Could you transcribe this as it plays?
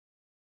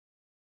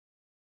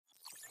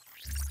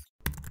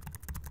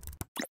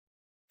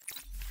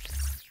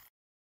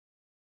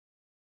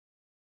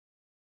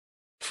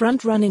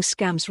Front-running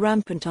scams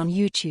rampant on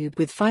YouTube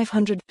with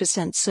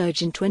 500%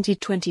 surge in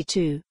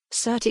 2022.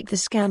 CertiK. The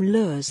scam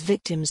lures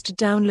victims to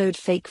download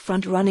fake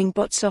front-running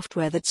bot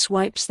software that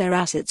swipes their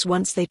assets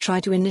once they try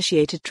to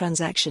initiate a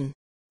transaction.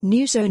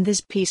 News on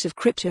this piece of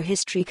crypto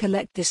history.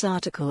 Collect this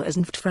article as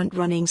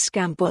front-running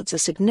scam bots are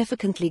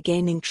significantly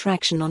gaining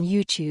traction on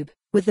YouTube,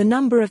 with the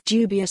number of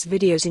dubious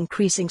videos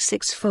increasing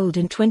sixfold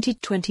in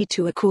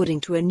 2022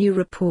 according to a new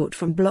report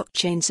from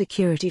blockchain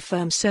security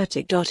firm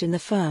CertiK. In the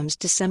firm's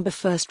December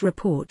 1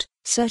 report,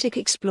 CertiK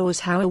explores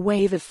how a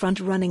wave of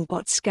front-running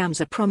bot scams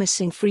are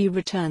promising free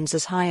returns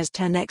as high as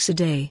 10x a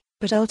day,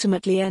 but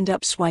ultimately end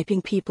up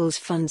swiping people's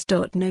funds.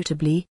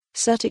 Notably,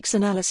 CertiK's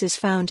analysis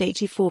found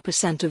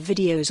 84% of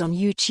videos on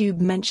YouTube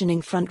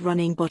mentioning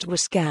front-running bot were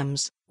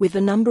scams, with the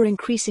number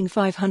increasing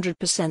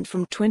 500%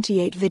 from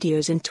 28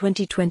 videos in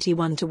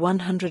 2021 to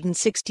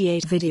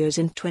 168 videos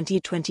in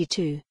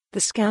 2022. The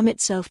scam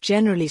itself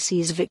generally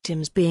sees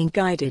victims being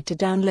guided to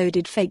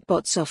downloaded fake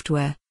bot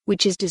software,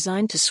 which is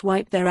designed to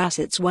swipe their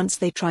assets once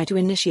they try to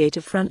initiate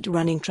a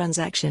front-running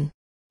transaction.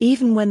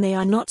 Even when they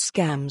are not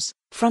scams,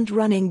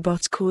 front-running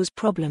bots cause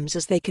problems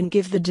as they can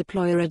give the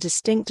deployer a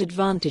distinct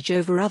advantage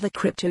over other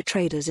crypto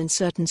traders in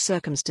certain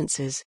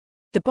circumstances.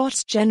 The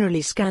bots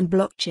generally scan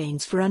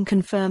blockchains for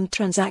unconfirmed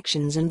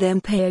transactions and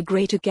then pay a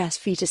greater gas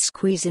fee to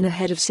squeeze in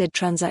ahead of said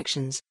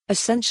transactions,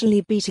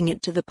 essentially beating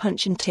it to the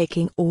punch and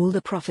taking all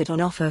the profit on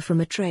offer from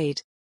a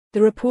trade.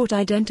 The report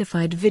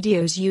identified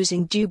videos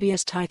using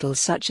dubious titles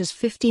such as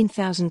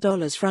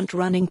 $15,000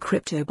 front-running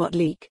crypto bot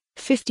leak,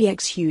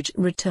 50x huge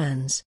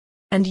returns,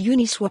 and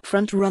Uniswap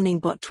front-running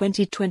bot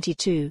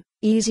 2022.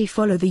 Easy.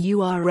 Follow the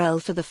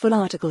URL for the full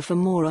article. For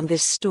more on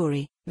this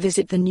story,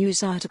 visit the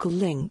news article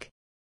link.